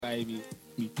Ivy.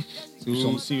 So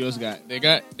Some serious guy.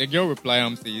 The girl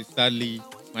reply says, sadly,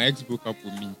 my ex broke up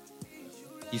with me.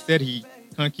 He said he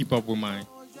can't keep up with my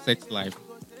sex life.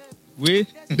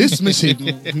 Wait. This message,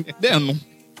 they no.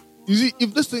 You see,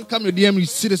 if this thing come your DM, you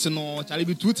see this no, Charlie,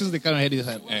 be two things they can't head his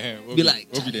head. Be like,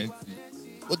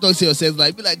 what don't say yourself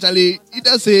like? Be like, Charlie,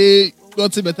 either say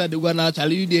what's better the one now,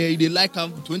 Charlie, you like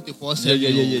him 24/7.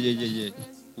 Yeah.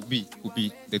 Could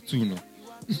be the two no.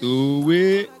 So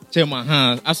we chairman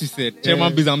hands, as you said,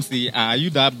 chairman Bizam say, are you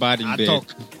that bad in bed?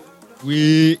 Talk.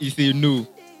 He say no.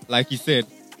 Like he said,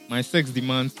 my sex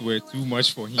demands were too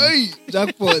much for him. Hey,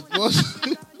 jackpot. What?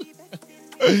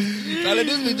 Charlie,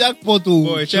 this be jackpot. Oh,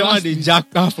 boy, chairman they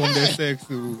jacked out from the sex.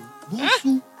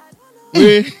 Oh.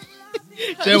 Wait.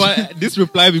 Chairman, this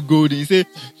reply be golden. He say,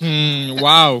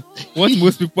 wow, what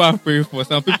most people are praying for.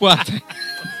 Some people are.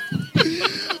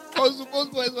 Suppose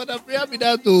boys want to prayer be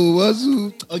that too.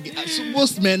 Okay,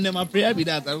 suppose men them a prayer be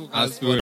that.